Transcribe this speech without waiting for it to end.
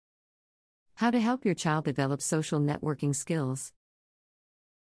How to help your child develop social networking skills.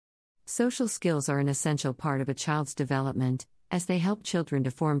 Social skills are an essential part of a child's development, as they help children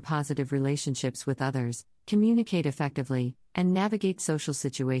to form positive relationships with others, communicate effectively, and navigate social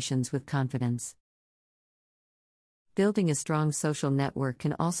situations with confidence. Building a strong social network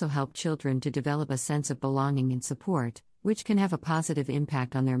can also help children to develop a sense of belonging and support, which can have a positive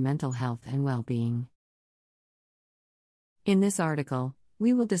impact on their mental health and well-being. In this article,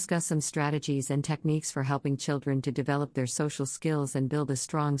 we will discuss some strategies and techniques for helping children to develop their social skills and build a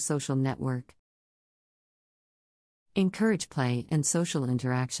strong social network. Encourage play and social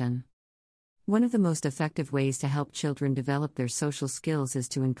interaction. One of the most effective ways to help children develop their social skills is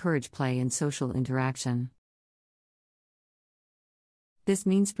to encourage play and social interaction. This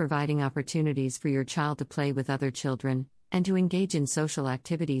means providing opportunities for your child to play with other children, and to engage in social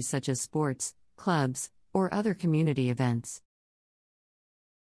activities such as sports, clubs, or other community events.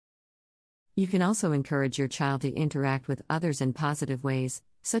 You can also encourage your child to interact with others in positive ways,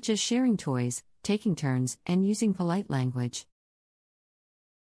 such as sharing toys, taking turns, and using polite language.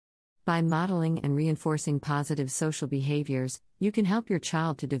 By modeling and reinforcing positive social behaviors, you can help your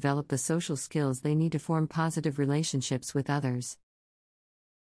child to develop the social skills they need to form positive relationships with others.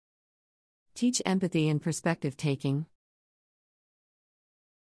 Teach empathy and perspective taking.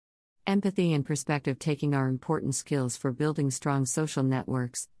 Empathy and perspective taking are important skills for building strong social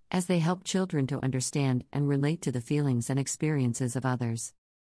networks, as they help children to understand and relate to the feelings and experiences of others.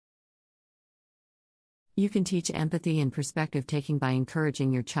 You can teach empathy and perspective taking by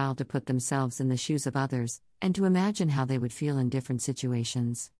encouraging your child to put themselves in the shoes of others, and to imagine how they would feel in different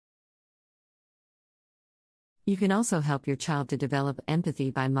situations. You can also help your child to develop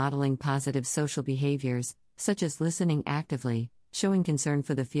empathy by modeling positive social behaviors, such as listening actively, showing concern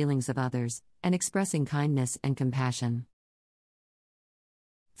for the feelings of others, and expressing kindness and compassion.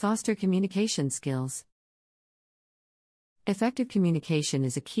 Foster communication skills. Effective communication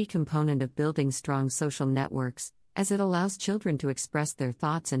is a key component of building strong social networks, as it allows children to express their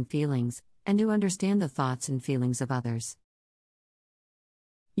thoughts and feelings, and to understand the thoughts and feelings of others.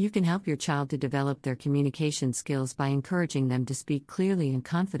 You can help your child to develop their communication skills by encouraging them to speak clearly and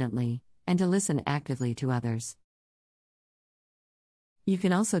confidently, and to listen actively to others. You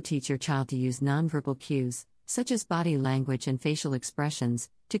can also teach your child to use nonverbal cues, such as body language and facial expressions,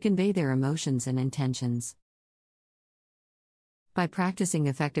 to convey their emotions and intentions. By practicing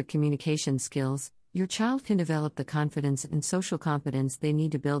effective communication skills, your child can develop the confidence and social competence they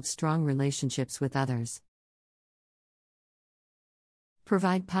need to build strong relationships with others.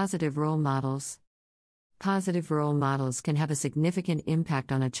 Provide positive role models. Positive role models can have a significant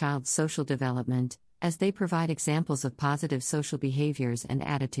impact on a child's social development, as they provide examples of positive social behaviors and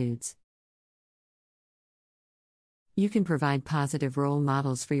attitudes. You can provide positive role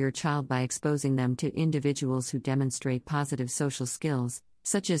models for your child by exposing them to individuals who demonstrate positive social skills,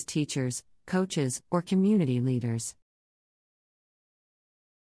 such as teachers, coaches, or community leaders.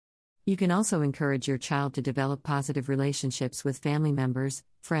 You can also encourage your child to develop positive relationships with family members,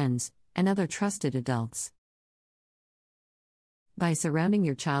 friends, and other trusted adults. By surrounding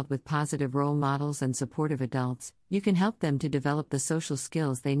your child with positive role models and supportive adults, you can help them to develop the social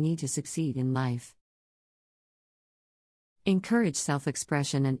skills they need to succeed in life. Encourage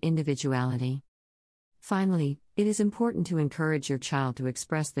self-expression and individuality. Finally, it is important to encourage your child to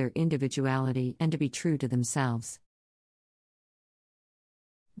express their individuality and to be true to themselves.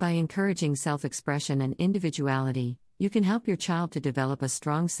 By encouraging self-expression and individuality, you can help your child to develop a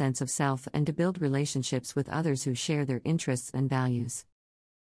strong sense of self and to build relationships with others who share their interests and values.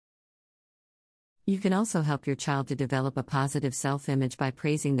 You can also help your child to develop a positive self-image by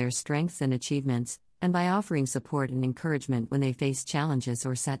praising their strengths and achievements, and by offering support and encouragement when they face challenges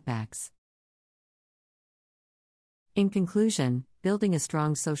or setbacks. In conclusion, building a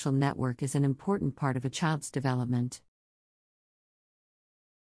strong social network is an important part of a child's development,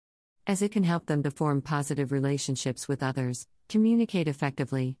 as it can help them to form positive relationships with others, communicate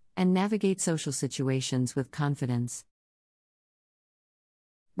effectively, and navigate social situations with confidence.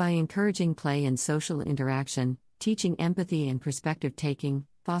 By encouraging play and social interaction, teaching empathy and perspective taking,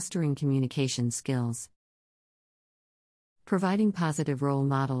 fostering communication skills, providing positive role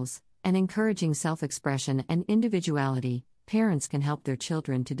models, and encouraging self-expression and individuality, parents can help their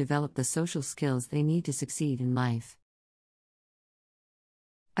children to develop the social skills they need to succeed in life.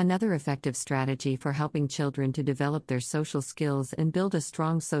 Another effective strategy for helping children to develop their social skills and build a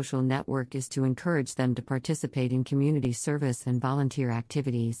strong social network is to encourage them to participate in community service and volunteer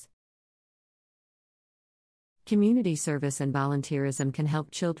activities. Community service and volunteerism can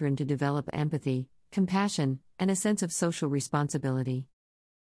help children to develop empathy, compassion, and a sense of social responsibility.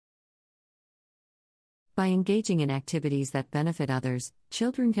 By engaging in activities that benefit others,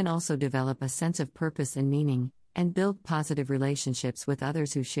 children can also develop a sense of purpose and meaning, and build positive relationships with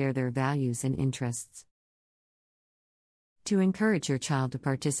others who share their values and interests. To encourage your child to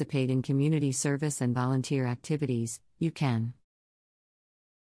participate in community service and volunteer activities, you can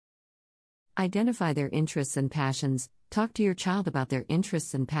identify their interests and passions, talk to your child about their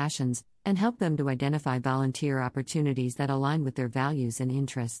interests and passions, and help them to identify volunteer opportunities that align with their values and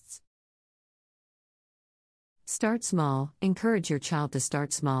interests. Start small. Encourage your child to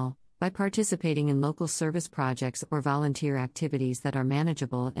start small by participating in local service projects or volunteer activities that are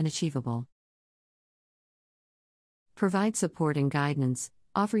manageable and achievable. Provide support and guidance.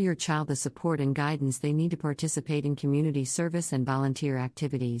 Offer your child the support and guidance they need to participate in community service and volunteer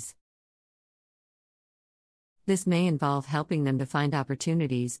activities. This may involve helping them to find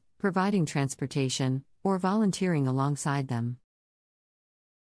opportunities, providing transportation, or volunteering alongside them.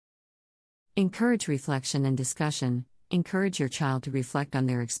 Encourage reflection and discussion. Encourage your child to reflect on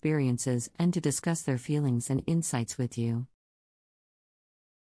their experiences and to discuss their feelings and insights with you.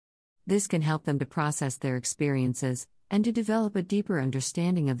 This can help them to process their experiences and to develop a deeper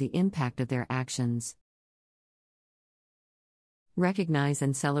understanding of the impact of their actions. Recognize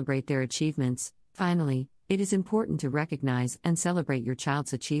and celebrate their achievements. Finally, it is important to recognize and celebrate your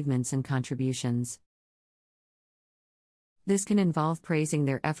child's achievements and contributions. This can involve praising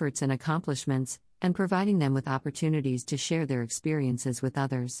their efforts and accomplishments, and providing them with opportunities to share their experiences with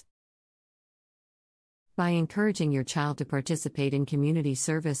others. By encouraging your child to participate in community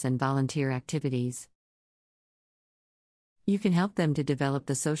service and volunteer activities, you can help them to develop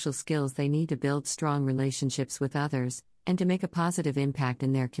the social skills they need to build strong relationships with others, and to make a positive impact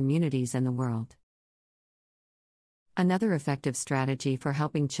in their communities and the world. Another effective strategy for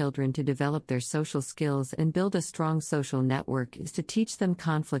helping children to develop their social skills and build a strong social network is to teach them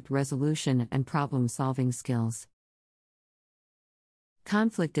conflict resolution and problem-solving skills.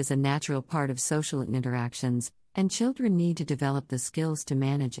 Conflict is a natural part of social interactions, and children need to develop the skills to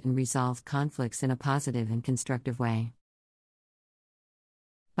manage and resolve conflicts in a positive and constructive way.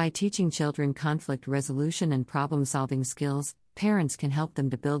 By teaching children conflict resolution and problem-solving skills, parents can help them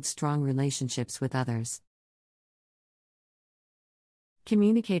to build strong relationships with others,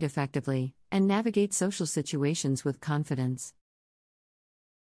 communicate effectively, and navigate social situations with confidence.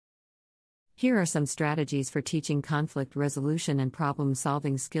 Here are some strategies for teaching conflict resolution and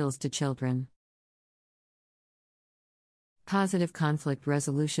problem-solving skills to children. Positive conflict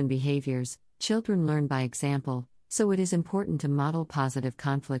resolution behaviors. Children learn by example, so it is important to model positive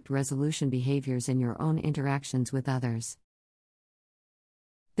conflict resolution behaviors in your own interactions with others.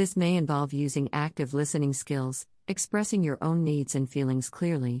 This may involve using active listening skills, expressing your own needs and feelings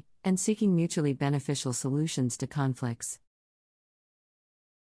clearly, and seeking mutually beneficial solutions to conflicts.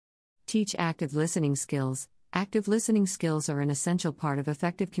 Teach active listening skills. Active listening skills are an essential part of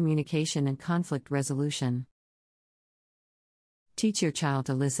effective communication and conflict resolution. Teach your child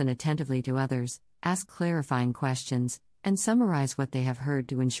to listen attentively to others, ask clarifying questions, and summarize what they have heard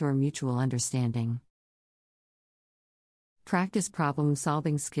to ensure mutual understanding. Practice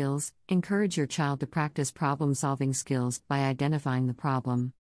problem-solving skills. Encourage your child to practice problem-solving skills by identifying the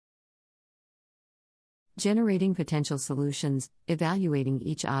problem, generating potential solutions, evaluating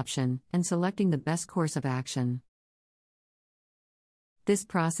each option, and selecting the best course of action. This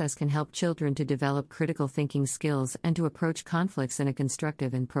process can help children to develop critical thinking skills and to approach conflicts in a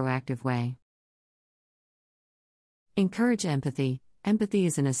constructive and proactive way. Encourage empathy. Empathy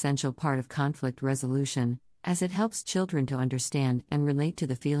is an essential part of conflict resolution, as it helps children to understand and relate to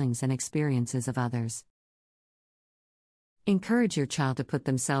the feelings and experiences of others. Encourage your child to put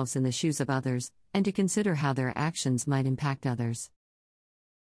themselves in the shoes of others, and to consider how their actions might impact others.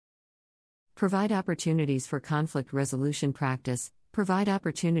 Provide opportunities for conflict resolution practice. Provide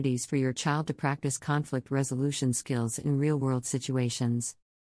opportunities for your child to practice conflict resolution skills in real-world situations.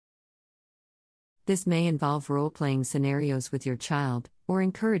 This may involve role-playing scenarios with your child, or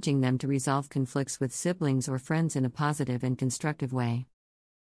encouraging them to resolve conflicts with siblings or friends in a positive and constructive way.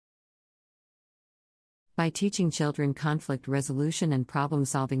 By teaching children conflict resolution and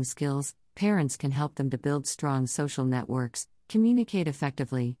problem-solving skills, parents can help them to build strong social networks, communicate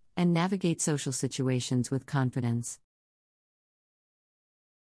effectively, and navigate social situations with confidence.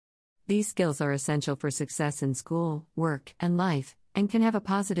 These skills are essential for success in school, work, and life, and can have a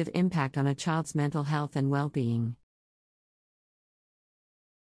positive impact on a child's mental health and well-being.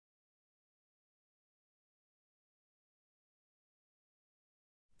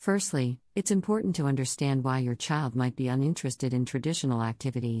 Firstly, it's important to understand why your child might be uninterested in traditional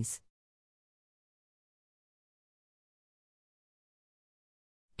activities.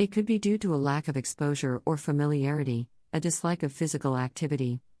 It could be due to a lack of exposure or familiarity, a dislike of physical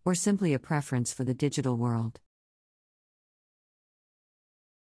activity, or simply a preference for the digital world.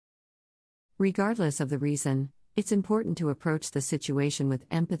 Regardless of the reason, it's important to approach the situation with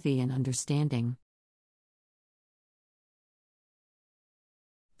empathy and understanding.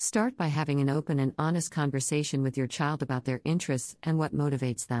 Start by having an open and honest conversation with your child about their interests and what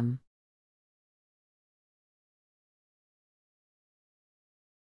motivates them.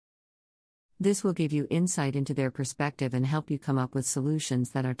 This will give you insight into their perspective and help you come up with solutions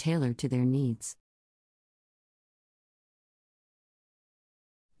that are tailored to their needs.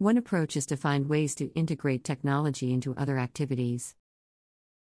 One approach is to find ways to integrate technology into other activities.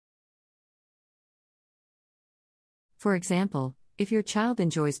 For example, if your child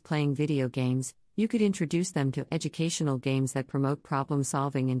enjoys playing video games, you could introduce them to educational games that promote problem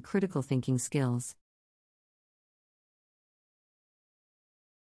solving and critical thinking skills.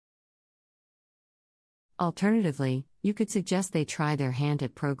 Alternatively, you could suggest they try their hand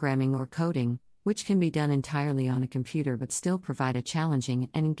at programming or coding, which can be done entirely on a computer but still provide a challenging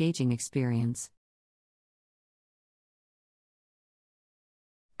and engaging experience.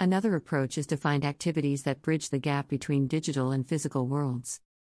 Another approach is to find activities that bridge the gap between digital and physical worlds.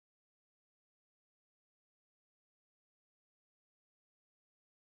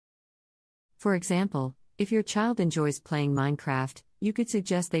 For example, if your child enjoys playing Minecraft, you could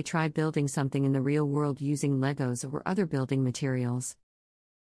suggest they try building something in the real world using Legos or other building materials.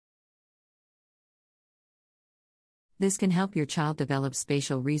 This can help your child develop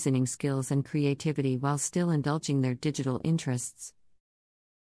spatial reasoning skills and creativity while still indulging their digital interests.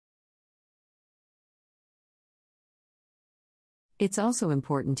 It's also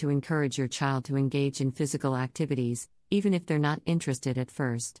important to encourage your child to engage in physical activities, even if they're not interested at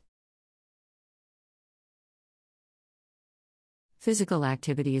first. Physical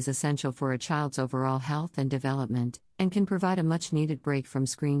activity is essential for a child's overall health and development, and can provide a much-needed break from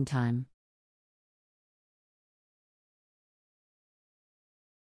screen time.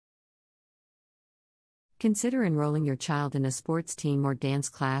 Consider enrolling your child in a sports team or dance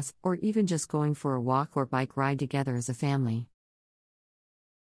class, or even just going for a walk or bike ride together as a family.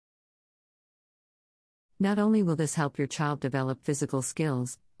 Not only will this help your child develop physical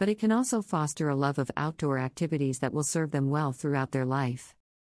skills, but it can also foster a love of outdoor activities that will serve them well throughout their life.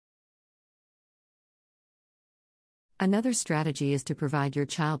 Another strategy is to provide your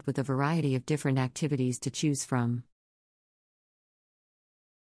child with a variety of different activities to choose from.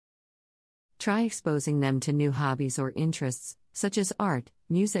 Try exposing them to new hobbies or interests, such as art,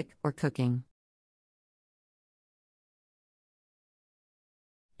 music, or cooking.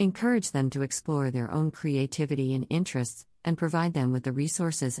 Encourage them to explore their own creativity and interests, and provide them with the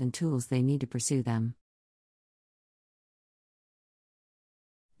resources and tools they need to pursue them.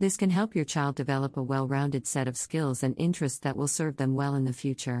 This can help your child develop a well-rounded set of skills and interests that will serve them well in the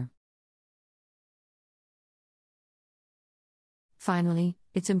future. Finally,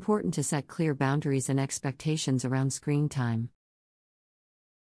 it's important to set clear boundaries and expectations around screen time.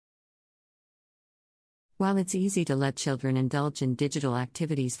 While it's easy to let children indulge in digital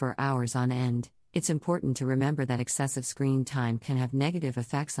activities for hours on end, it's important to remember that excessive screen time can have negative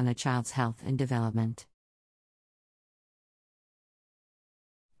effects on a child's health and development.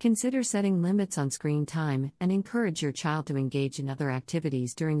 Consider setting limits on screen time and encourage your child to engage in other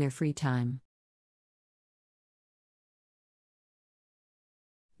activities during their free time.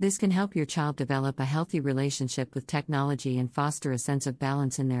 This can help your child develop a healthy relationship with technology and foster a sense of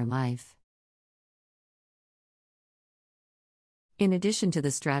balance in their life. In addition to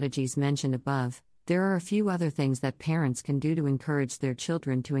the strategies mentioned above, there are a few other things that parents can do to encourage their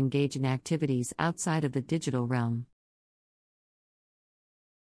children to engage in activities outside of the digital realm.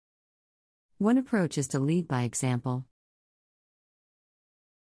 One approach is to lead by example.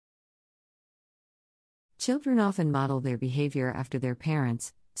 Children often model their behavior after their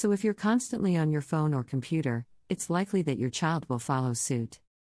parents, so if you're constantly on your phone or computer, it's likely that your child will follow suit.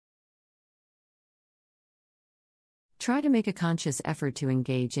 Try to make a conscious effort to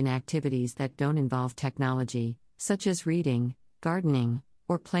engage in activities that don't involve technology, such as reading, gardening,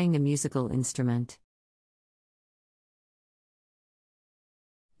 or playing a musical instrument.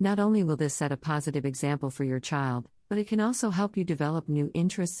 Not only will this set a positive example for your child, but it can also help you develop new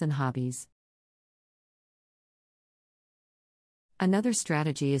interests and hobbies. Another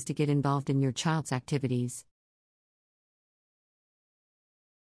strategy is to get involved in your child's activities.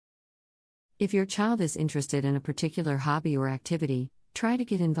 If your child is interested in a particular hobby or activity, try to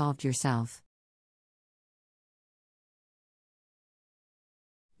get involved yourself.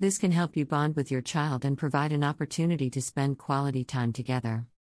 This can help you bond with your child and provide an opportunity to spend quality time together.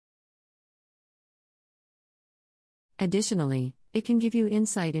 Additionally, it can give you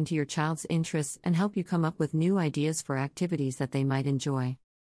insight into your child's interests and help you come up with new ideas for activities that they might enjoy.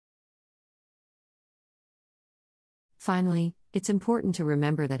 Finally, it's important to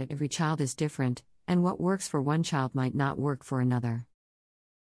remember that every child is different, and what works for one child might not work for another.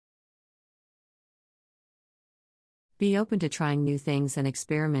 Be open to trying new things and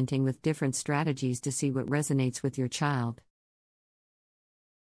experimenting with different strategies to see what resonates with your child.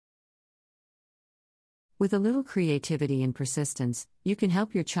 With a little creativity and persistence, you can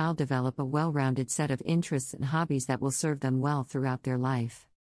help your child develop a well-rounded set of interests and hobbies that will serve them well throughout their life.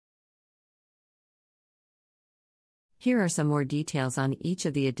 Here are some more details on each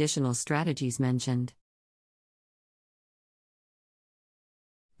of the additional strategies mentioned.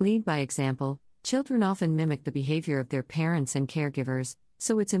 Lead by example. Children often mimic the behavior of their parents and caregivers,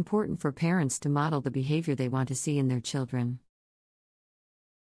 so it's important for parents to model the behavior they want to see in their children.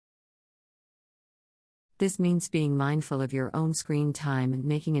 This means being mindful of your own screen time and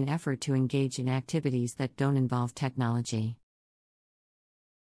making an effort to engage in activities that don't involve technology.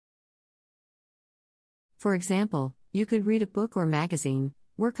 For example, you could read a book or magazine,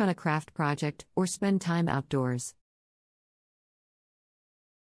 work on a craft project, or spend time outdoors.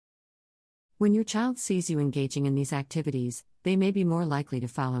 When your child sees you engaging in these activities, they may be more likely to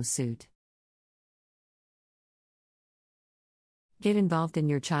follow suit. Get involved in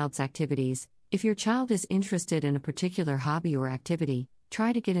your child's activities. If your child is interested in a particular hobby or activity,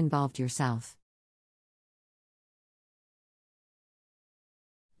 try to get involved yourself.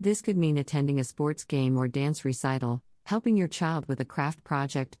 This could mean attending a sports game or dance recital, helping your child with a craft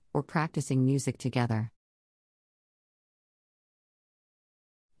project, or practicing music together.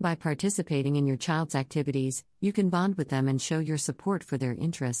 By participating in your child's activities, you can bond with them and show your support for their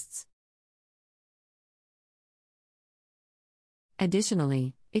interests.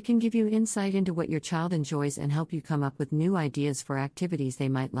 Additionally, it can give you insight into what your child enjoys and help you come up with new ideas for activities they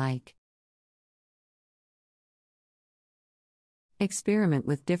might like. Experiment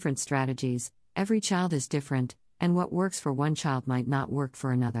with different strategies. Every child is different, and what works for one child might not work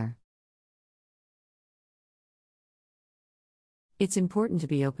for another. It's important to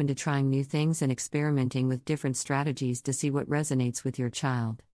be open to trying new things and experimenting with different strategies to see what resonates with your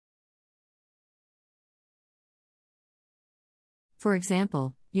child. For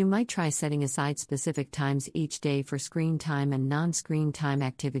example, you might try setting aside specific times each day for screen time and non-screen time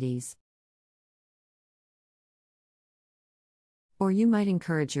activities. Or you might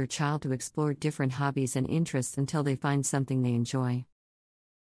encourage your child to explore different hobbies and interests until they find something they enjoy.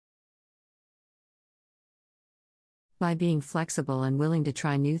 By being flexible and willing to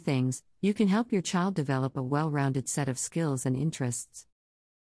try new things, you can help your child develop a well-rounded set of skills and interests.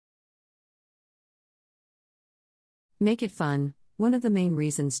 Make it fun. One of the main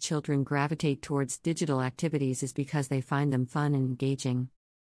reasons children gravitate towards digital activities is because they find them fun and engaging.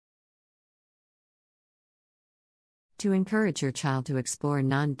 To encourage your child to explore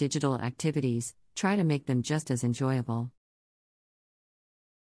non-digital activities, try to make them just as enjoyable.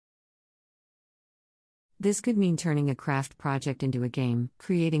 This could mean turning a craft project into a game,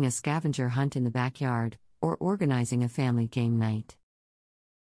 creating a scavenger hunt in the backyard, or organizing a family game night.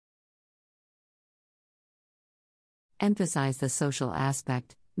 Emphasize the social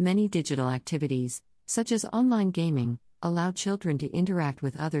aspect. Many digital activities, such as online gaming, allow children to interact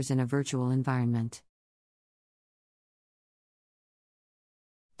with others in a virtual environment.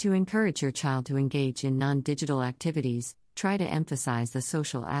 To encourage your child to engage in non-digital activities, try to emphasize the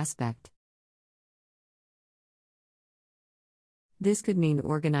social aspect. This could mean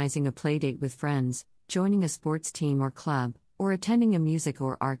organizing a playdate with friends, joining a sports team or club, or attending a music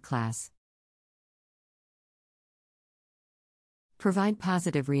or art class. Provide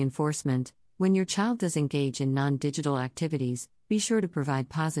positive reinforcement. When your child does engage in non-digital activities, be sure to provide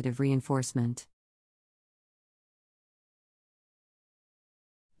positive reinforcement.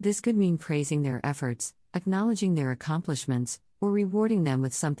 This could mean praising their efforts, acknowledging their accomplishments, or rewarding them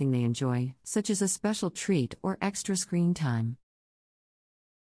with something they enjoy, such as a special treat or extra screen time.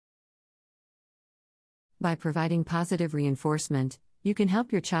 By providing positive reinforcement, you can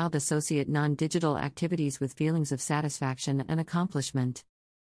help your child associate non-digital activities with feelings of satisfaction and accomplishment.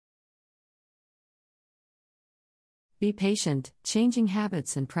 Be patient. Changing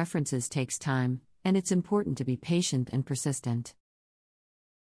habits and preferences takes time, and it's important to be patient and persistent.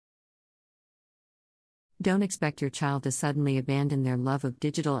 Don't expect your child to suddenly abandon their love of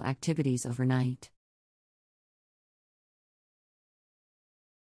digital activities overnight.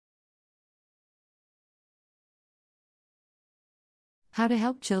 How to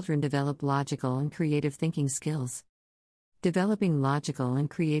help children develop logical and creative thinking skills. Developing logical and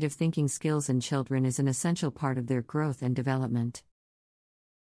creative thinking skills in children is an essential part of their growth and development.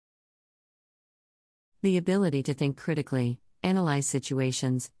 The ability to think critically, analyze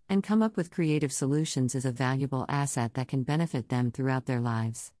situations, and come up with creative solutions is a valuable asset that can benefit them throughout their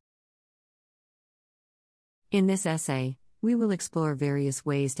lives. In this essay, we will explore various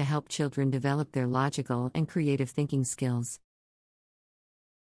ways to help children develop their logical and creative thinking skills.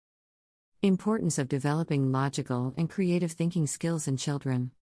 Importance of developing logical and creative thinking skills in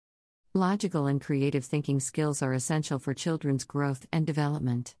children. Logical and creative thinking skills are essential for children's growth and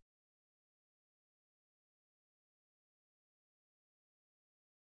development.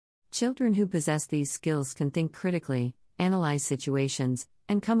 Children who possess these skills can think critically, analyze situations,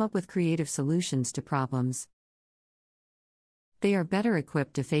 and come up with creative solutions to problems. They are better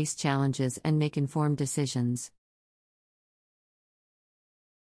equipped to face challenges and make informed decisions.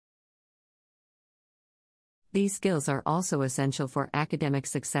 These skills are also essential for academic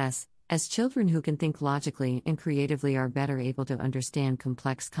success, as children who can think logically and creatively are better able to understand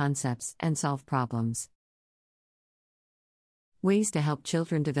complex concepts and solve problems. Ways to help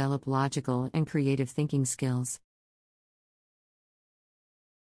children develop logical and creative thinking skills.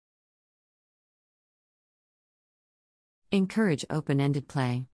 Encourage open-ended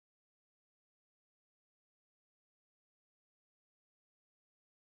play.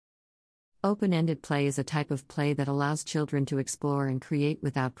 Open-ended play is a type of play that allows children to explore and create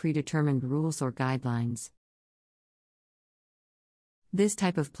without predetermined rules or guidelines. This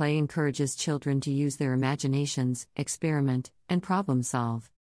type of play encourages children to use their imaginations, experiment, and problem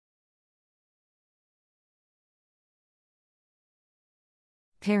solve.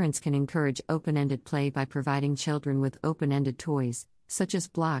 Parents can encourage open-ended play by providing children with open-ended toys, such as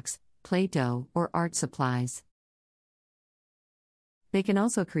blocks, Play-Doh, or art supplies. They can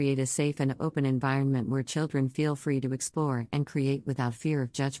also create a safe and open environment where children feel free to explore and create without fear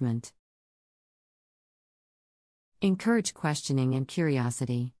of judgment. Encourage questioning and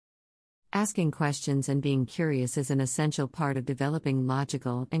curiosity. Asking questions and being curious is an essential part of developing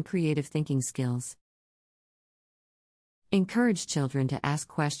logical and creative thinking skills. Encourage children to ask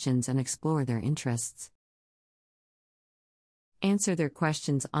questions and explore their interests. Answer their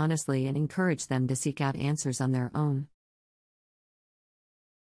questions honestly and encourage them to seek out answers on their own.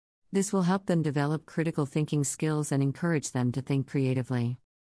 This will help them develop critical thinking skills and encourage them to think creatively.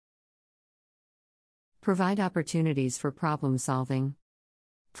 Provide opportunities for problem solving.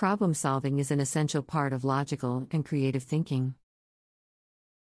 Problem solving is an essential part of logical and creative thinking.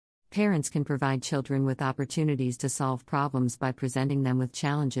 Parents can provide children with opportunities to solve problems by presenting them with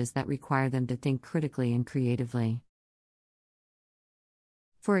challenges that require them to think critically and creatively.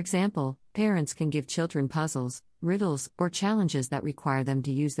 For example, parents can give children puzzles, riddles, or challenges that require them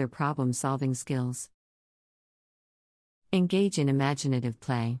to use their problem-solving skills. Engage in imaginative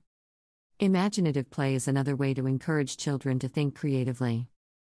play. Imaginative play is another way to encourage children to think creatively.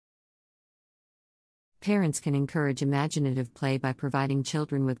 Parents can encourage imaginative play by providing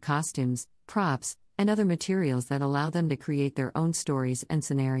children with costumes, props, and other materials that allow them to create their own stories and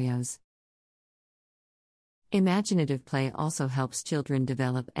scenarios. Imaginative play also helps children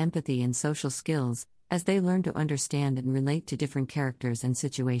develop empathy and social skills, as they learn to understand and relate to different characters and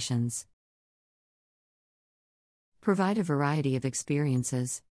situations. Provide a variety of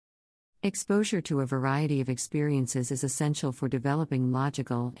experiences. Exposure to a variety of experiences is essential for developing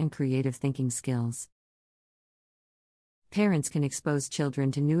logical and creative thinking skills. Parents can expose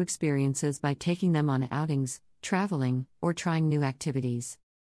children to new experiences by taking them on outings, traveling, or trying new activities.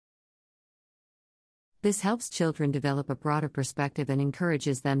 This helps children develop a broader perspective and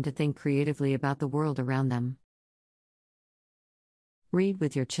encourages them to think creatively about the world around them. Read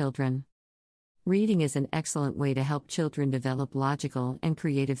with your children. Reading is an excellent way to help children develop logical and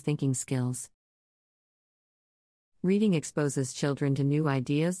creative thinking skills. Reading exposes children to new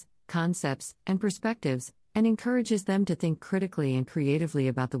ideas, concepts, and perspectives, and encourages them to think critically and creatively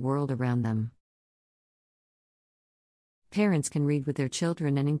about the world around them. Parents can read with their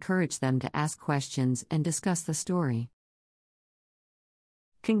children and encourage them to ask questions and discuss the story.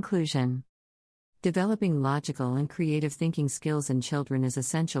 Conclusion. Developing logical and creative thinking skills in children is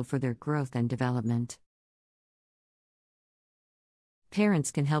essential for their growth and development.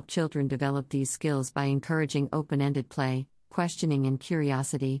 Parents can help children develop these skills by encouraging open-ended play, questioning and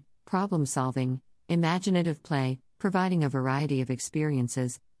curiosity, problem-solving, imaginative play, providing a variety of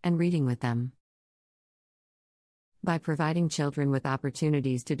experiences, and reading with them. By providing children with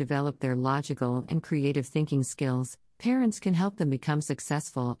opportunities to develop their logical and creative thinking skills, parents can help them become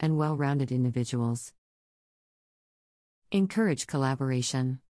successful and well-rounded individuals. Encourage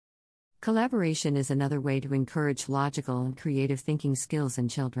collaboration. Collaboration is another way to encourage logical and creative thinking skills in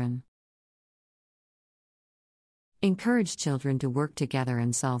children. Encourage children to work together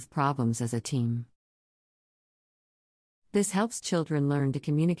and solve problems as a team. This helps children learn to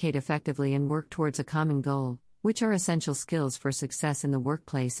communicate effectively and work towards a common goal, which are essential skills for success in the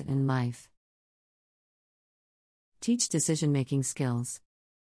workplace and in life. Teach decision-making skills.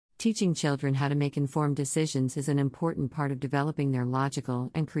 Teaching children how to make informed decisions is an important part of developing their logical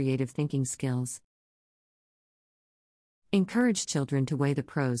and creative thinking skills. Encourage children to weigh the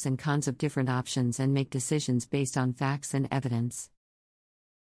pros and cons of different options and make decisions based on facts and evidence.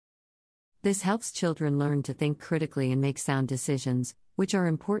 This helps children learn to think critically and make sound decisions, which are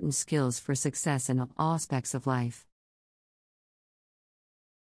important skills for success in all aspects of life.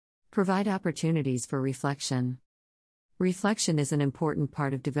 Provide opportunities for reflection. Reflection is an important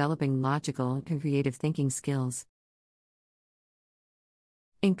part of developing logical and creative thinking skills.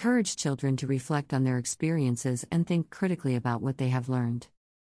 Encourage children to reflect on their experiences and think critically about what they have learned.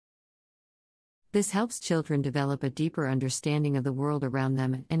 This helps children develop a deeper understanding of the world around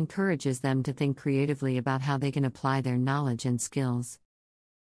them and encourages them to think creatively about how they can apply their knowledge and skills.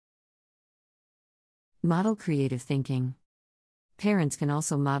 Model creative thinking. Parents can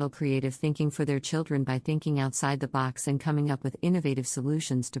also model creative thinking for their children by thinking outside the box and coming up with innovative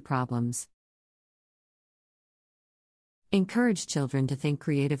solutions to problems. Encourage children to think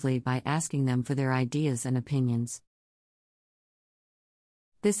creatively by asking them for their ideas and opinions.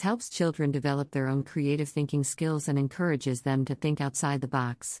 This helps children develop their own creative thinking skills and encourages them to think outside the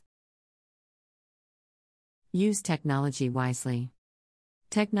box. Use technology wisely.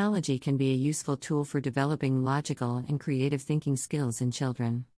 Technology can be a useful tool for developing logical and creative thinking skills in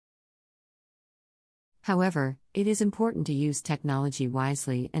children. However, it is important to use technology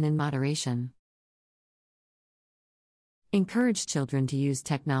wisely and in moderation. Encourage children to use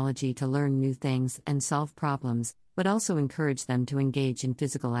technology to learn new things and solve problems, but also encourage them to engage in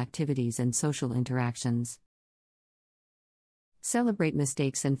physical activities and social interactions. Celebrate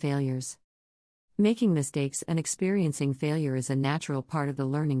mistakes and failures. Making mistakes and experiencing failure is a natural part of the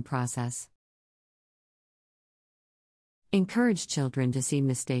learning process. Encourage children to see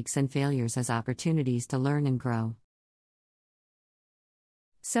mistakes and failures as opportunities to learn and grow.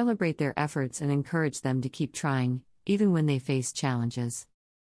 Celebrate their efforts and encourage them to keep trying, even when they face challenges.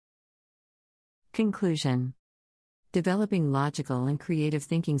 Conclusion. Developing logical and creative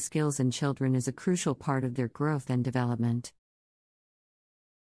thinking skills in children is a crucial part of their growth and development.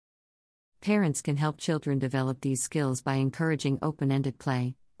 Parents can help children develop these skills by encouraging open-ended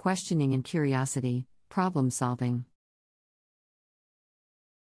play, questioning and curiosity, problem solving.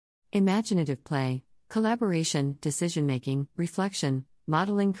 Imaginative play, collaboration, decision-making, reflection,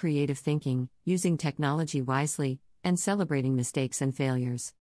 modeling creative thinking, using technology wisely, and celebrating mistakes and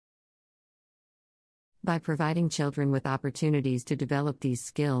failures. By providing children with opportunities to develop these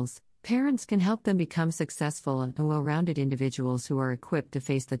skills, parents can help them become successful and well-rounded individuals who are equipped to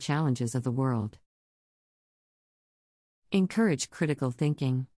face the challenges of the world. Encourage critical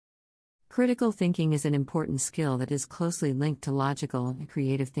thinking. Critical thinking is an important skill that is closely linked to logical and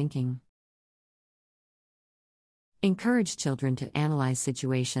creative thinking. Encourage children to analyze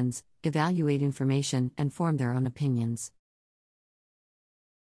situations, evaluate information, and form their own opinions.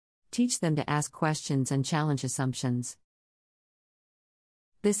 Teach them to ask questions and challenge assumptions.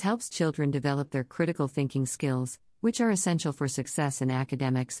 This helps children develop their critical thinking skills, which are essential for success in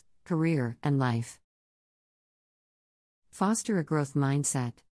academics, career, and life. Foster a growth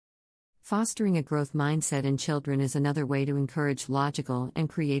mindset. Fostering a growth mindset in children is another way to encourage logical and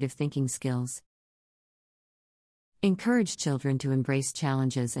creative thinking skills. Encourage children to embrace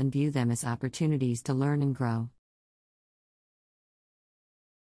challenges and view them as opportunities to learn and grow.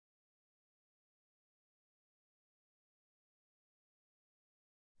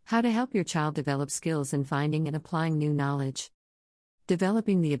 How to help your child develop skills in finding and applying new knowledge.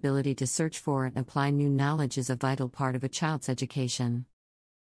 Developing the ability to search for and apply new knowledge is a vital part of a child's education.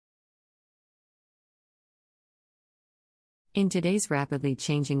 In today's rapidly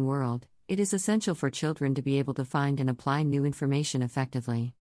changing world, it is essential for children to be able to find and apply new information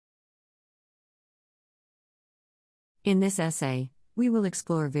effectively. In this essay, we will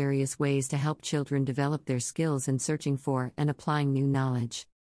explore various ways to help children develop their skills in searching for and applying new knowledge.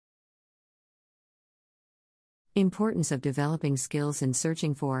 Importance of developing skills in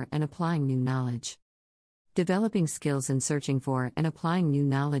searching for and applying new knowledge. Developing skills in searching for and applying new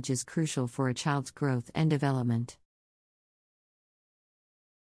knowledge is crucial for a child's growth and development.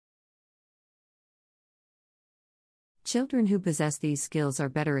 Children who possess these skills are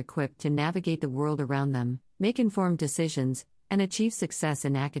better equipped to navigate the world around them, make informed decisions, and achieve success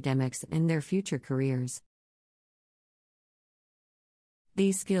in academics and in their future careers.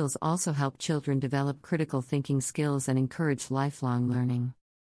 These skills also help children develop critical thinking skills and encourage lifelong learning.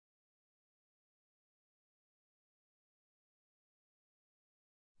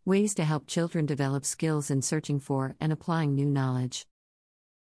 Ways to help children develop skills in searching for and applying new knowledge.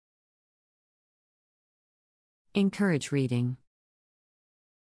 Encourage reading.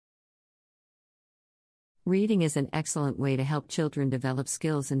 Reading is an excellent way to help children develop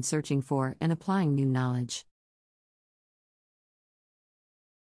skills in searching for and applying new knowledge.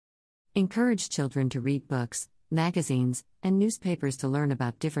 Encourage children to read books, magazines, and newspapers to learn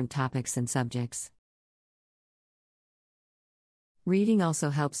about different topics and subjects. Reading also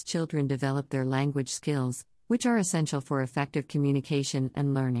helps children develop their language skills, which are essential for effective communication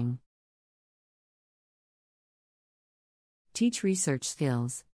and learning. Teach research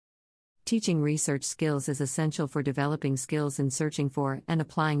skills. Teaching research skills is essential for developing skills in searching for and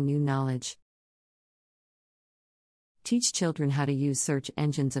applying new knowledge. Teach children how to use search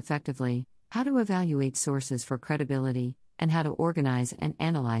engines effectively, how to evaluate sources for credibility, and how to organize and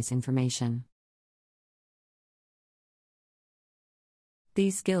analyze information.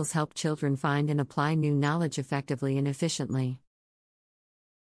 These skills help children find and apply new knowledge effectively and efficiently.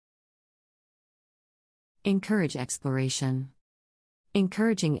 Encourage exploration.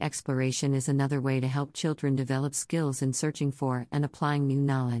 Encouraging exploration is another way to help children develop skills in searching for and applying new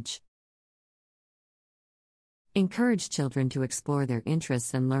knowledge. Encourage children to explore their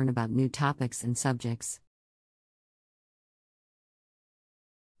interests and learn about new topics and subjects.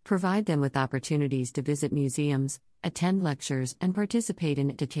 Provide them with opportunities to visit museums, attend lectures, and participate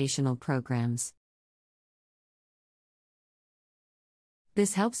in educational programs.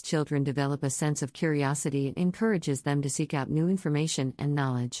 This helps children develop a sense of curiosity and encourages them to seek out new information and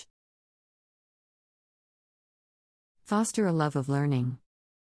knowledge. Foster a love of learning.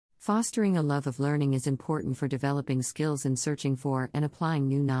 Fostering a love of learning is important for developing skills in searching for and applying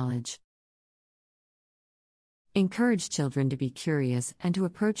new knowledge. Encourage children to be curious and to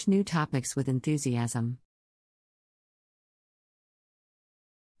approach new topics with enthusiasm.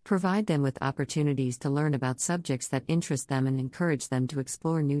 Provide them with opportunities to learn about subjects that interest them and encourage them to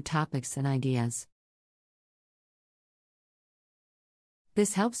explore new topics and ideas.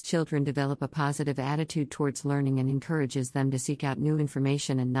 This helps children develop a positive attitude towards learning and encourages them to seek out new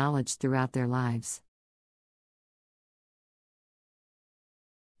information and knowledge throughout their lives.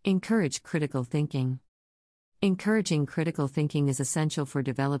 Encourage critical thinking. Encouraging critical thinking is essential for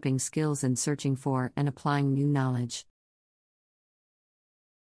developing skills in searching for and applying new knowledge.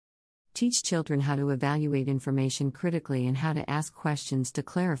 Teach children how to evaluate information critically and how to ask questions to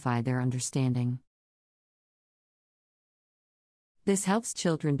clarify their understanding. This helps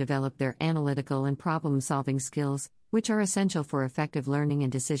children develop their analytical and problem-solving skills, which are essential for effective learning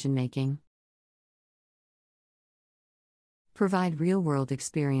and decision-making. Provide real-world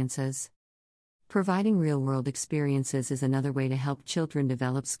experiences. Providing real-world experiences is another way to help children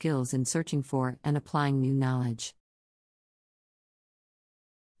develop skills in searching for and applying new knowledge.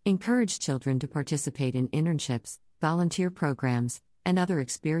 Encourage children to participate in internships, volunteer programs, and other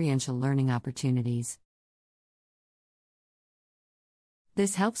experiential learning opportunities.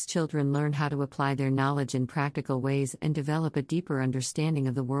 This helps children learn how to apply their knowledge in practical ways and develop a deeper understanding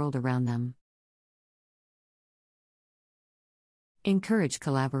of the world around them. Encourage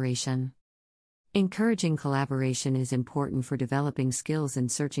collaboration. Encouraging collaboration is important for developing skills in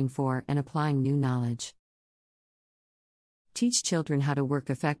searching for and applying new knowledge. Teach children how to work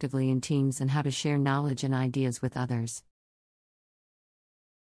effectively in teams and how to share knowledge and ideas with others.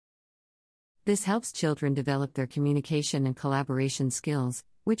 This helps children develop their communication and collaboration skills,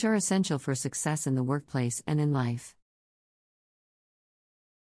 which are essential for success in the workplace and in life.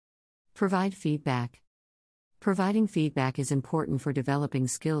 Provide feedback. Providing feedback is important for developing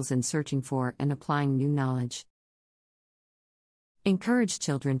skills in searching for and applying new knowledge. Encourage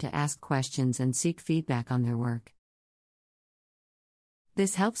children to ask questions and seek feedback on their work.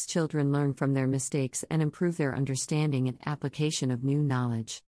 This helps children learn from their mistakes and improve their understanding and application of new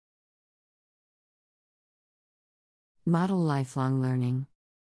knowledge. Model lifelong learning.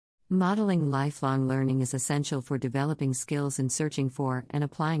 Modeling lifelong learning is essential for developing skills in searching for and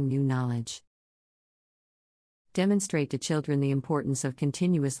applying new knowledge. Demonstrate to children the importance of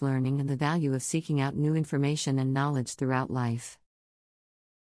continuous learning and the value of seeking out new information and knowledge throughout life.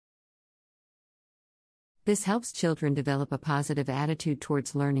 This helps children develop a positive attitude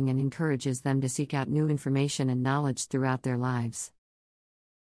towards learning and encourages them to seek out new information and knowledge throughout their lives.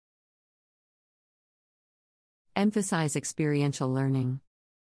 Emphasize experiential learning.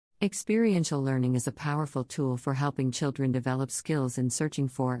 Experiential learning is a powerful tool for helping children develop skills in searching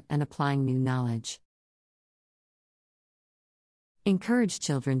for and applying new knowledge. Encourage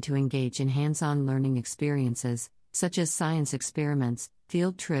children to engage in hands-on learning experiences, such as science experiments,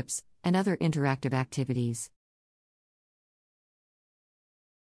 field trips, and other interactive activities.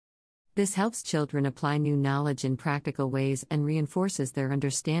 This helps children apply new knowledge in practical ways and reinforces their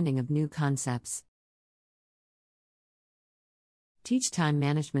understanding of new concepts. Teach time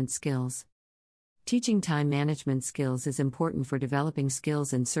management skills. Teaching time management skills is important for developing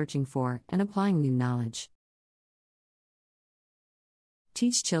skills in searching for and applying new knowledge.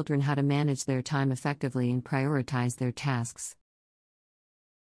 Teach children how to manage their time effectively and prioritize their tasks.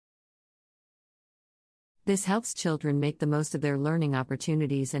 This helps children make the most of their learning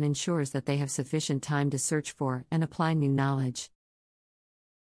opportunities and ensures that they have sufficient time to search for and apply new knowledge.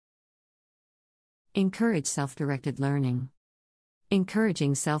 Encourage self-directed learning.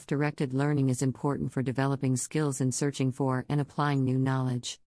 Encouraging self-directed learning is important for developing skills in searching for and applying new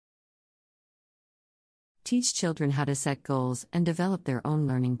knowledge. Teach children how to set goals and develop their own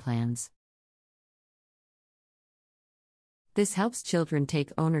learning plans. This helps children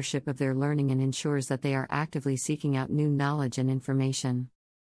take ownership of their learning and ensures that they are actively seeking out new knowledge and information.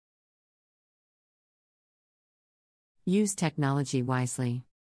 Use technology wisely.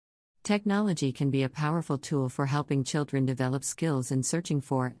 Technology can be a powerful tool for helping children develop skills in searching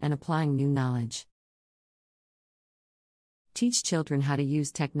for and applying new knowledge. Teach children how to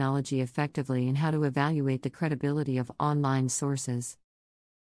use technology effectively and how to evaluate the credibility of online sources.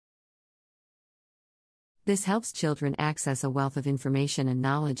 This helps children access a wealth of information and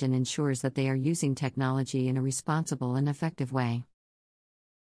knowledge and ensures that they are using technology in a responsible and effective way.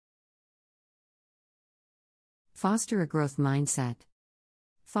 Foster a growth mindset.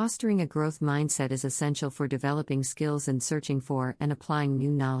 Fostering a growth mindset is essential for developing skills in searching for and applying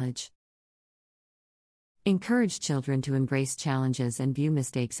new knowledge. Encourage children to embrace challenges and view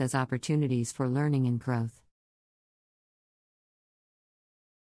mistakes as opportunities for learning and growth.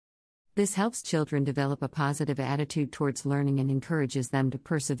 This helps children develop a positive attitude towards learning and encourages them to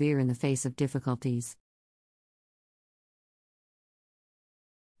persevere in the face of difficulties.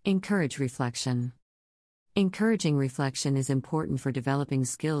 Encourage reflection. Encouraging reflection is important for developing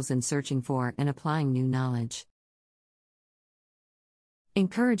skills in searching for and applying new knowledge.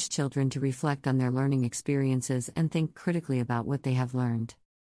 Encourage children to reflect on their learning experiences and think critically about what they have learned.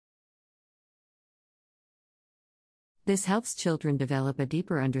 This helps children develop a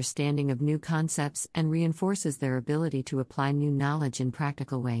deeper understanding of new concepts and reinforces their ability to apply new knowledge in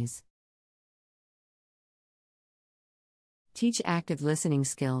practical ways. Teach active listening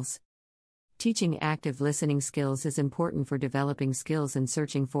skills. Teaching active listening skills is important for developing skills in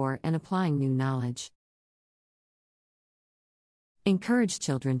searching for and applying new knowledge. Encourage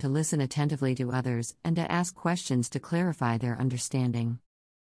children to listen attentively to others and to ask questions to clarify their understanding.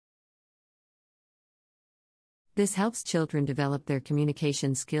 This helps children develop their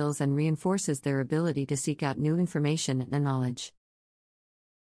communication skills and reinforces their ability to seek out new information and knowledge.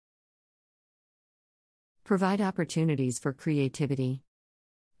 Provide opportunities for creativity.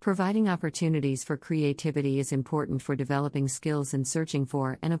 Providing opportunities for creativity is important for developing skills in searching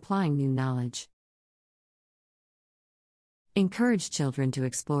for and applying new knowledge. Encourage children to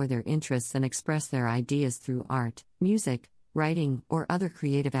explore their interests and express their ideas through art, music, writing, or other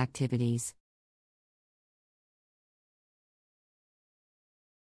creative activities.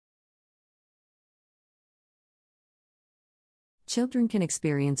 Children can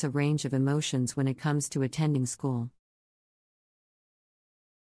experience a range of emotions when it comes to attending school.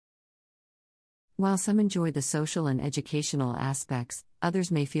 While some enjoy the social and educational aspects, others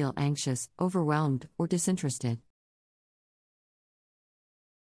may feel anxious, overwhelmed, or disinterested.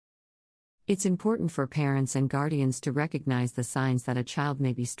 It's important for parents and guardians to recognize the signs that a child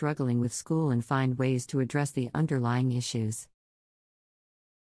may be struggling with school and find ways to address the underlying issues.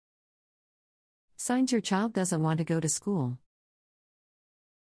 Signs your child doesn't want to go to school.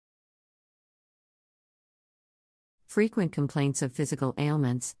 Frequent complaints of physical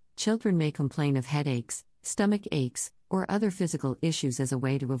ailments. Children may complain of headaches, stomach aches, or other physical issues as a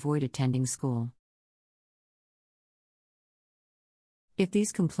way to avoid attending school. If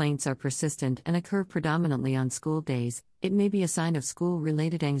these complaints are persistent and occur predominantly on school days, it may be a sign of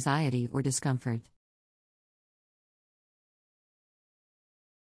school-related anxiety or discomfort.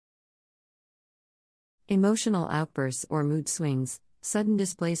 Emotional outbursts or mood swings, sudden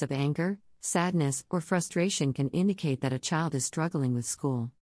displays of anger, sadness, or frustration can indicate that a child is struggling with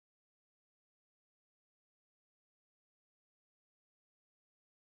school.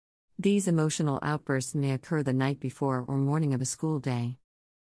 These emotional outbursts may occur the night before or morning of a school day.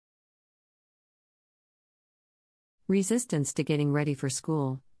 Resistance to getting ready for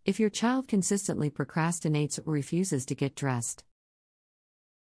school. If your child consistently procrastinates or refuses to get dressed,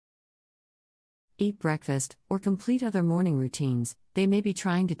 eat breakfast, or complete other morning routines, they may be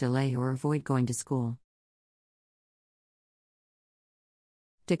trying to delay or avoid going to school.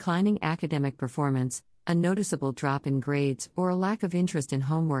 Declining academic performance. A noticeable drop in grades or a lack of interest in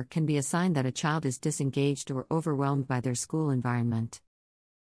homework can be a sign that a child is disengaged or overwhelmed by their school environment.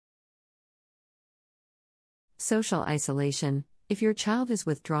 Social isolation. If your child is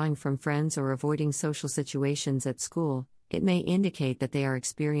withdrawing from friends or avoiding social situations at school, it may indicate that they are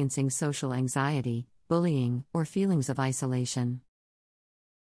experiencing social anxiety, bullying, or feelings of isolation.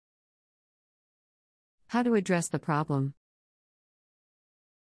 How to address the problem?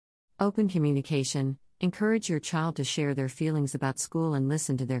 Open communication. Encourage your child to share their feelings about school and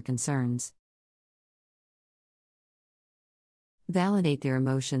listen to their concerns. Validate their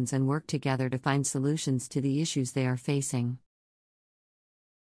emotions and work together to find solutions to the issues they are facing.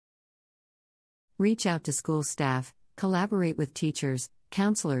 Reach out to school staff, collaborate with teachers,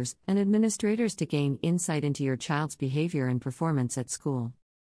 counselors, and administrators to gain insight into your child's behavior and performance at school.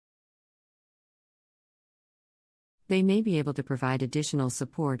 They may be able to provide additional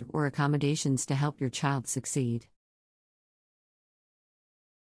support or accommodations to help your child succeed.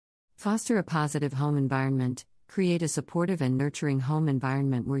 Foster a positive home environment. Create a supportive and nurturing home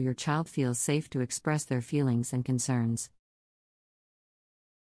environment where your child feels safe to express their feelings and concerns.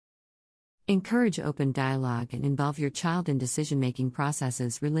 Encourage open dialogue and involve your child in decision-making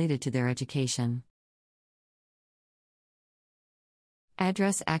processes related to their education.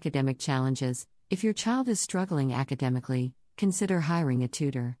 Address academic challenges. If your child is struggling academically, consider hiring a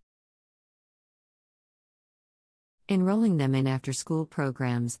tutor. Enrolling them in after-school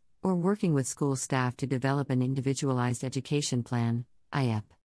programs, or working with school staff to develop an individualized education plan, IEP.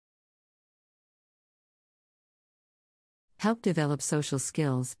 Help develop social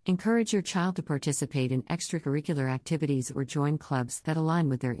skills. Encourage your child to participate in extracurricular activities or join clubs that align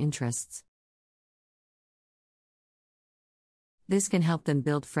with their interests. This can help them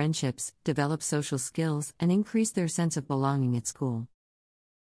build friendships, develop social skills, and increase their sense of belonging at school.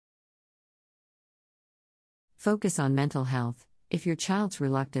 Focus on mental health. If your child's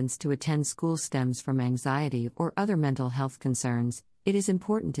reluctance to attend school stems from anxiety or other mental health concerns, it is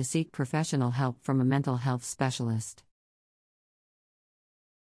important to seek professional help from a mental health specialist.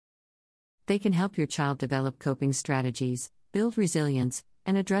 They can help your child develop coping strategies, build resilience,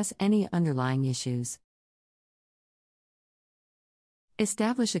 and address any underlying issues.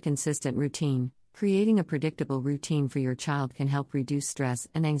 Establish a consistent routine. Creating a predictable routine for your child can help reduce stress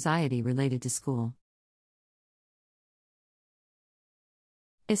and anxiety related to school.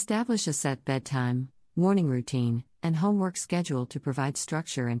 Establish a set bedtime, morning routine, and homework schedule to provide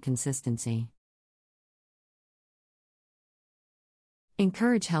structure and consistency.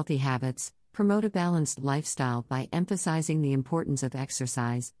 Encourage healthy habits. Promote a balanced lifestyle by emphasizing the importance of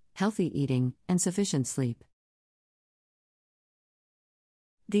exercise, healthy eating, and sufficient sleep.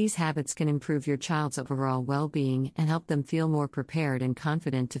 These habits can improve your child's overall well-being and help them feel more prepared and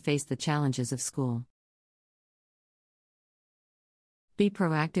confident to face the challenges of school. Be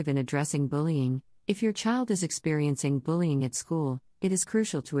proactive in addressing bullying. If your child is experiencing bullying at school, it is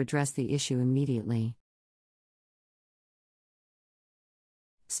crucial to address the issue immediately.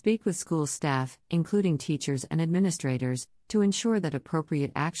 Speak with school staff, including teachers and administrators, to ensure that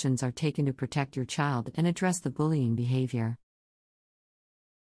appropriate actions are taken to protect your child and address the bullying behavior.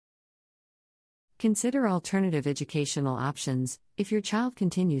 Consider alternative educational options if your child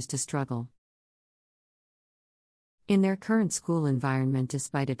continues to struggle in their current school environment.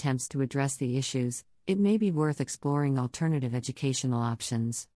 Despite attempts to address the issues, it may be worth exploring alternative educational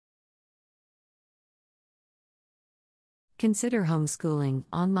options. Consider homeschooling,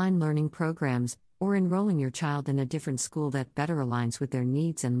 online learning programs, or enrolling your child in a different school that better aligns with their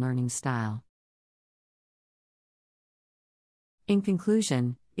needs and learning style. In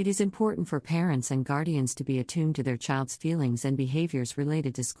conclusion, it is important for parents and guardians to be attuned to their child's feelings and behaviors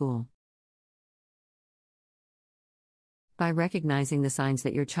related to school. By recognizing the signs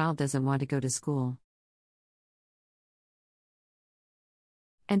that your child doesn't want to go to school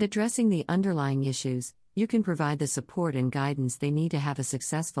and addressing the underlying issues, you can provide the support and guidance they need to have a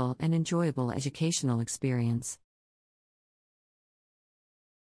successful and enjoyable educational experience.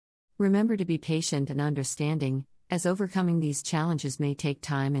 Remember to be patient and understanding, as overcoming these challenges may take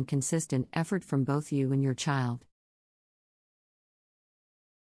time and consistent effort from both you and your child.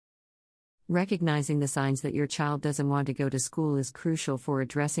 Recognizing the signs that your child doesn't want to go to school is crucial for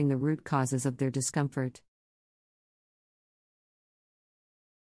addressing the root causes of their discomfort.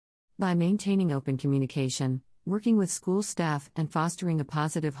 By maintaining open communication, Working with school staff and fostering a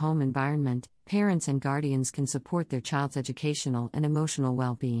positive home environment, parents and guardians can support their child's educational and emotional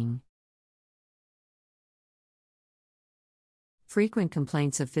well-being. Frequent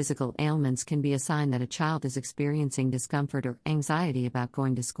complaints of physical ailments can be a sign that a child is experiencing discomfort or anxiety about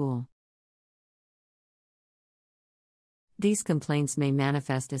going to school. These complaints may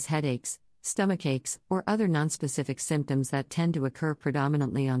manifest as headaches, stomach aches, or other nonspecific symptoms that tend to occur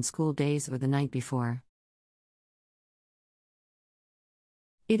predominantly on school days or the night before.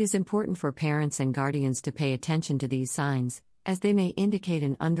 It is important for parents and guardians to pay attention to these signs, as they may indicate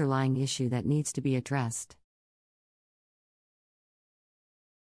an underlying issue that needs to be addressed.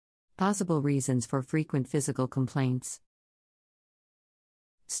 Possible reasons for frequent physical complaints.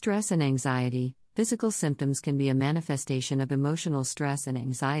 Stress and anxiety. Physical symptoms can be a manifestation of emotional stress and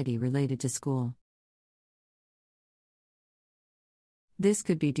anxiety related to school. This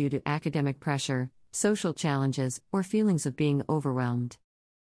could be due to academic pressure, social challenges, or feelings of being overwhelmed.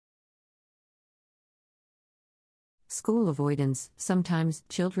 School avoidance. Sometimes,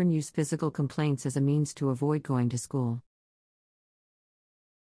 children use physical complaints as a means to avoid going to school.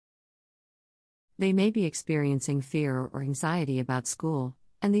 They may be experiencing fear or anxiety about school,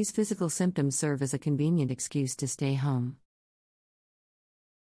 and these physical symptoms serve as a convenient excuse to stay home.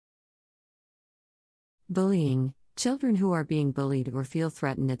 Bullying. Children who are being bullied or feel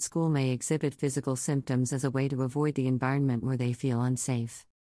threatened at school may exhibit physical symptoms as a way to avoid the environment where they feel unsafe.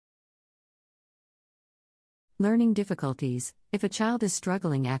 Learning difficulties. If a child is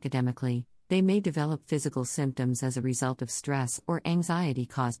struggling academically, they may develop physical symptoms as a result of stress or anxiety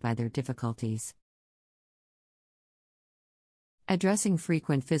caused by their difficulties. Addressing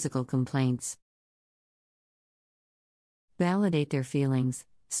frequent physical complaints. Validate their feelings.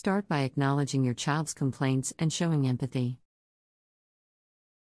 Start by acknowledging your child's complaints and showing empathy.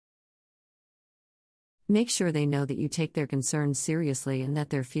 Make sure they know that you take their concerns seriously and that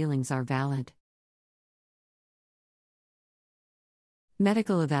their feelings are valid.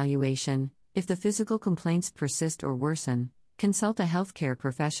 Medical evaluation. If the physical complaints persist or worsen, consult a healthcare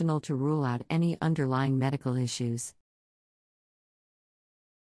professional to rule out any underlying medical issues.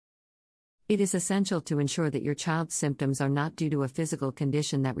 It is essential to ensure that your child's symptoms are not due to a physical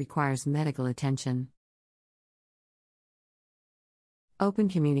condition that requires medical attention. Open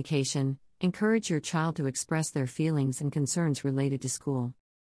communication. Encourage your child to express their feelings and concerns related to school.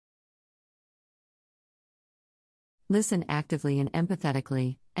 Listen actively and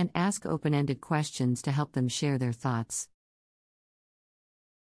empathetically, and ask open-ended questions to help them share their thoughts.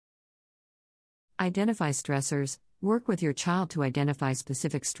 Identify stressors. Work with your child to identify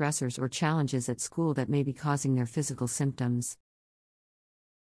specific stressors or challenges at school that may be causing their physical symptoms.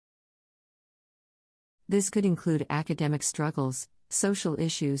 This could include academic struggles, social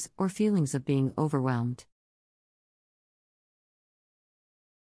issues, or feelings of being overwhelmed.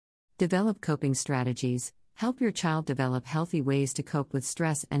 Develop coping strategies. Help your child develop healthy ways to cope with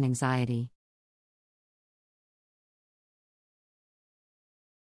stress and anxiety.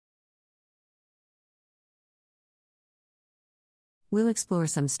 We'll explore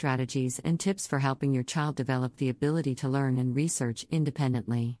some strategies and tips for helping your child develop the ability to learn and research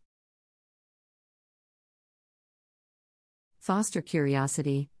independently. Foster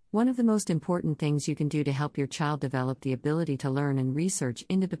curiosity. One of the most important things you can do to help your child develop the ability to learn and research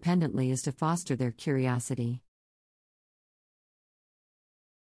independently is to foster their curiosity.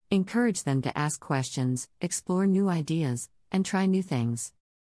 Encourage them to ask questions, explore new ideas, and try new things.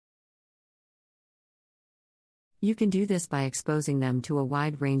 You can do this by exposing them to a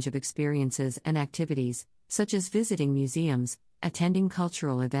wide range of experiences and activities, such as visiting museums, attending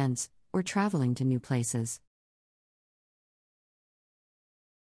cultural events, or traveling to new places.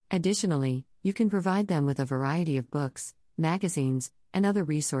 Additionally, you can provide them with a variety of books, magazines, and other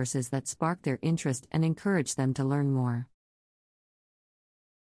resources that spark their interest and encourage them to learn more.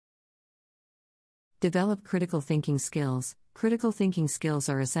 Develop critical thinking skills. Critical thinking skills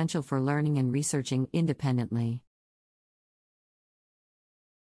are essential for learning and researching independently.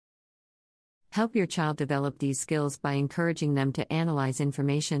 Help your child develop these skills by encouraging them to analyze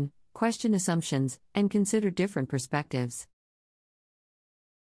information, question assumptions, and consider different perspectives.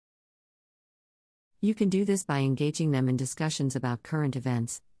 You can do this by engaging them in discussions about current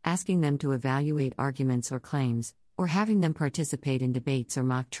events, asking them to evaluate arguments or claims, or having them participate in debates or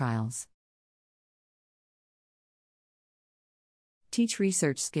mock trials. Teach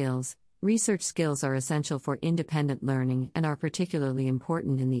research skills. Research skills are essential for independent learning and are particularly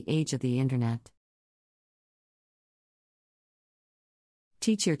important in the age of the Internet.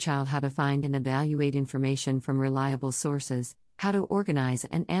 Teach your child how to find and evaluate information from reliable sources, how to organize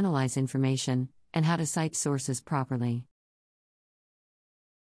and analyze information, and how to cite sources properly.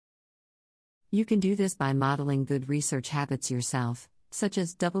 You can do this by modeling good research habits yourself, such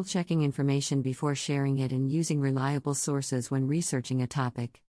as double-checking information before sharing it and using reliable sources when researching a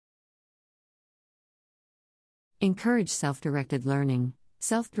topic. Encourage self-directed learning.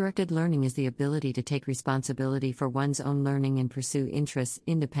 Self-directed learning is the ability to take responsibility for one's own learning and pursue interests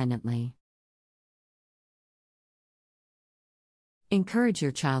independently. Encourage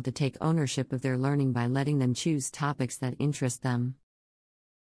your child to take ownership of their learning by letting them choose topics that interest them.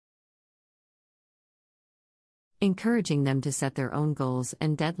 Encouraging them to set their own goals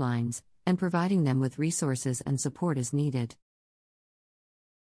and deadlines, and providing them with resources and support as needed.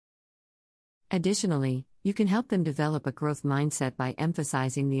 Additionally, you can help them develop a growth mindset by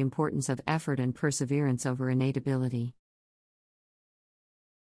emphasizing the importance of effort and perseverance over innate ability.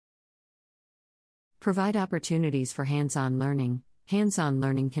 Provide opportunities for hands-on learning. Hands-on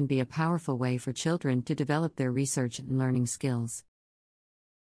learning can be a powerful way for children to develop their research and learning skills.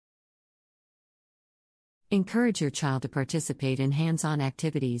 Encourage your child to participate in hands-on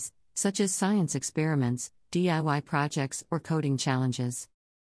activities, such as science experiments, DIY projects, or coding challenges.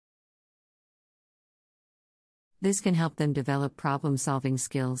 This can help them develop problem-solving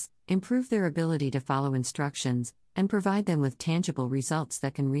skills, improve their ability to follow instructions, and provide them with tangible results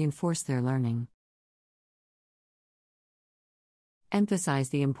that can reinforce their learning. Emphasize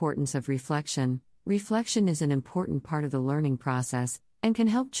the importance of reflection. Reflection is an important part of the learning process and can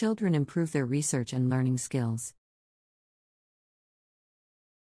help children improve their research and learning skills.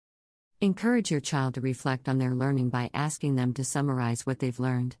 Encourage your child to reflect on their learning by asking them to summarize what they've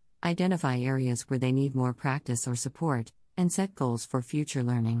learned, identify areas where they need more practice or support, and set goals for future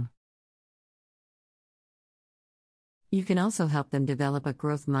learning. You can also help them develop a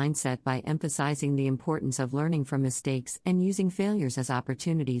growth mindset by emphasizing the importance of learning from mistakes and using failures as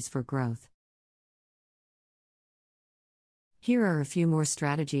opportunities for growth. Here are a few more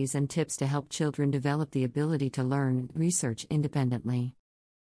strategies and tips to help children develop the ability to learn and research independently.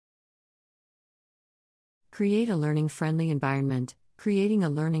 Create a learning-friendly environment. Creating a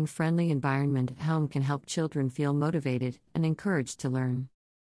learning-friendly environment at home can help children feel motivated and encouraged to learn.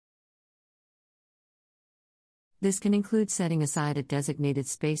 This can include setting aside a designated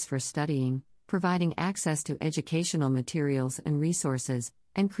space for studying, providing access to educational materials and resources,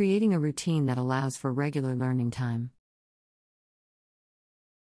 and creating a routine that allows for regular learning time.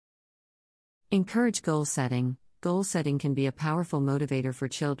 Encourage goal setting. Goal setting can be a powerful motivator for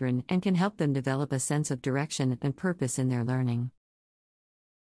children and can help them develop a sense of direction and purpose in their learning.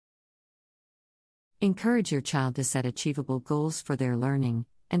 Encourage your child to set achievable goals for their learning,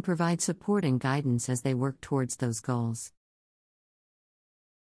 and provide support and guidance as they work towards those goals.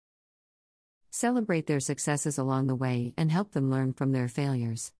 Celebrate their successes along the way and help them learn from their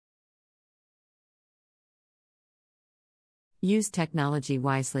failures. Use technology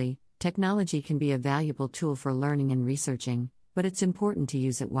wisely. Technology can be a valuable tool for learning and researching, but it's important to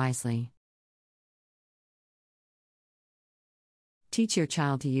use it wisely. Teach your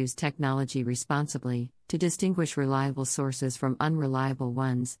child to use technology responsibly, to distinguish reliable sources from unreliable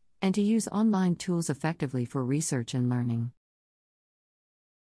ones, and to use online tools effectively for research and learning.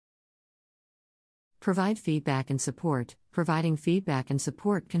 Provide feedback and support. Providing feedback and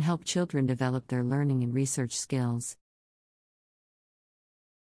support can help children develop their learning and research skills.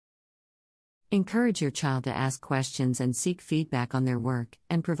 Encourage your child to ask questions and seek feedback on their work,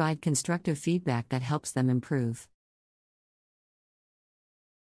 and provide constructive feedback that helps them improve.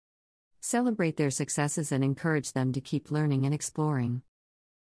 Celebrate their successes and encourage them to keep learning and exploring.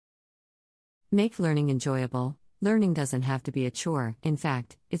 Make learning enjoyable. Learning doesn't have to be a chore, in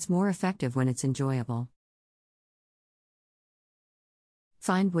fact, it's more effective when it's enjoyable.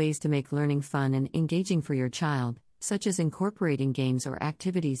 Find ways to make learning fun and engaging for your child, such as incorporating games or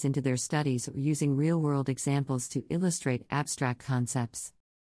activities into their studies or using real-world examples to illustrate abstract concepts.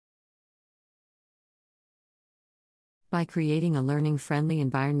 By creating a learning-friendly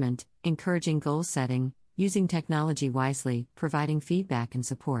environment, encouraging goal setting, using technology wisely, providing feedback and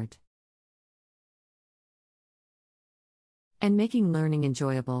support, and making learning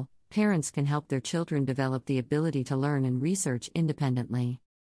enjoyable, parents can help their children develop the ability to learn and research independently.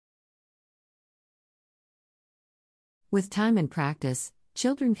 With time and practice,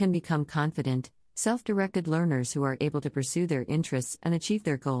 children can become confident, self-directed learners who are able to pursue their interests and achieve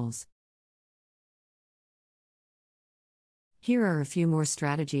their goals. Here are a few more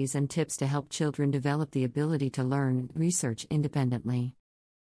strategies and tips to help children develop the ability to learn and research independently.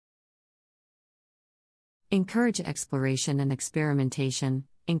 Encourage exploration and experimentation.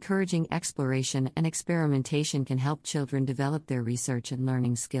 Encouraging exploration and experimentation can help children develop their research and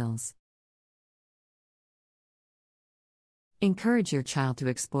learning skills. Encourage your child to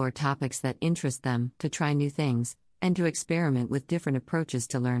explore topics that interest them, to try new things, and to experiment with different approaches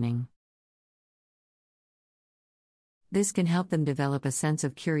to learning. This can help them develop a sense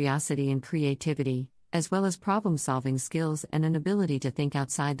of curiosity and creativity, as well as problem-solving skills and an ability to think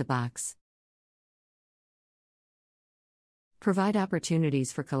outside the box. Provide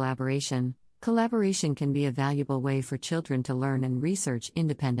opportunities for collaboration. Collaboration can be a valuable way for children to learn and research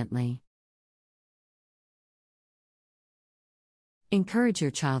independently. Encourage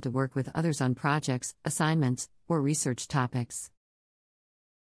your child to work with others on projects, assignments, or research topics.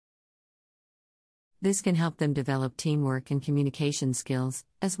 This can help them develop teamwork and communication skills,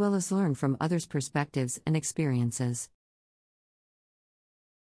 as well as learn from others' perspectives and experiences.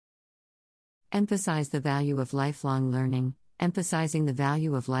 Emphasize the value of lifelong learning. Emphasizing the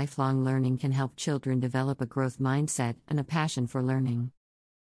value of lifelong learning can help children develop a growth mindset and a passion for learning.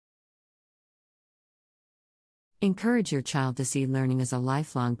 Encourage your child to see learning as a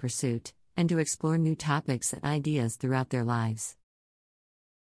lifelong pursuit, and to explore new topics and ideas throughout their lives.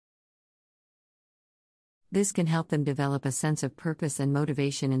 This can help them develop a sense of purpose and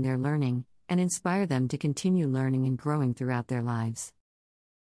motivation in their learning, and inspire them to continue learning and growing throughout their lives.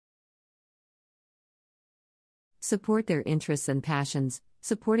 Support their interests and passions.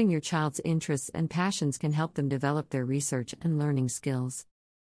 Supporting your child's interests and passions can help them develop their research and learning skills.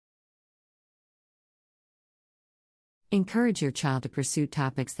 Encourage your child to pursue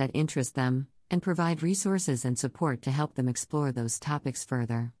topics that interest them, and provide resources and support to help them explore those topics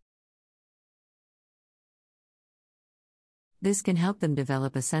further. This can help them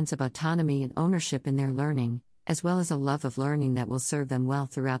develop a sense of autonomy and ownership in their learning, as well as a love of learning that will serve them well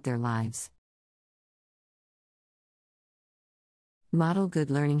throughout their lives. Model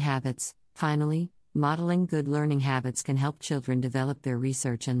good learning habits. Finally, modeling good learning habits can help children develop their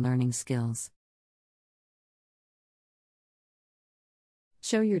research and learning skills.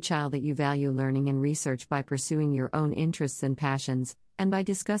 Show your child that you value learning and research by pursuing your own interests and passions, and by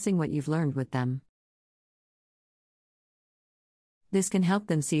discussing what you've learned with them. This can help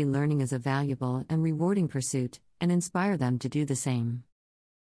them see learning as a valuable and rewarding pursuit, and inspire them to do the same.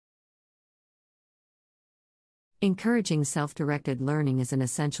 Encouraging self-directed learning is an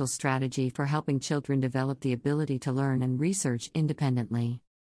essential strategy for helping children develop the ability to learn and research independently.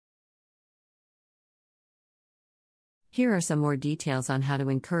 Here are some more details on how to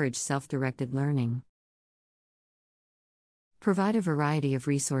encourage self-directed learning. Provide a variety of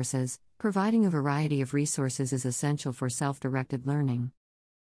resources. Providing a variety of resources is essential for self-directed learning.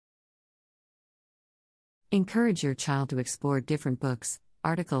 Encourage your child to explore different books,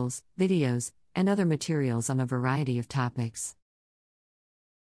 articles, videos, and other materials on a variety of topics.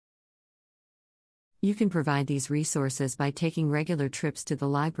 You can provide these resources by taking regular trips to the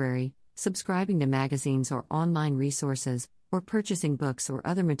library, subscribing to magazines or online resources, or purchasing books or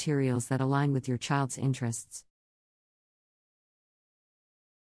other materials that align with your child's interests.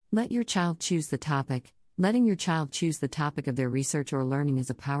 Let your child choose the topic. Letting your child choose the topic of their research or learning is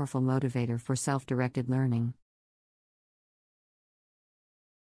a powerful motivator for self-directed learning.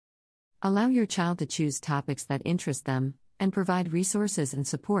 Allow your child to choose topics that interest them, and provide resources and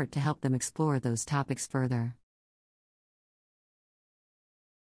support to help them explore those topics further.